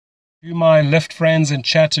To my Lyft friends in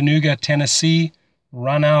Chattanooga, Tennessee,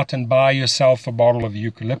 run out and buy yourself a bottle of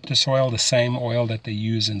eucalyptus oil, the same oil that they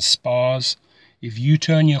use in spas. If you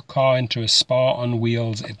turn your car into a spa on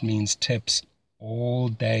wheels, it means tips all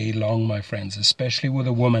day long, my friends, especially with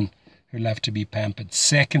a woman who'll have to be pampered.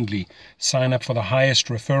 Secondly, sign up for the highest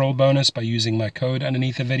referral bonus by using my code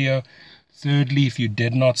underneath the video. Thirdly, if you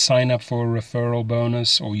did not sign up for a referral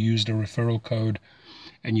bonus or used a referral code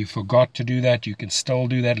and you forgot to do that, you can still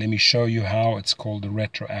do that. Let me show you how. It's called the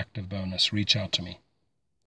retroactive bonus. Reach out to me.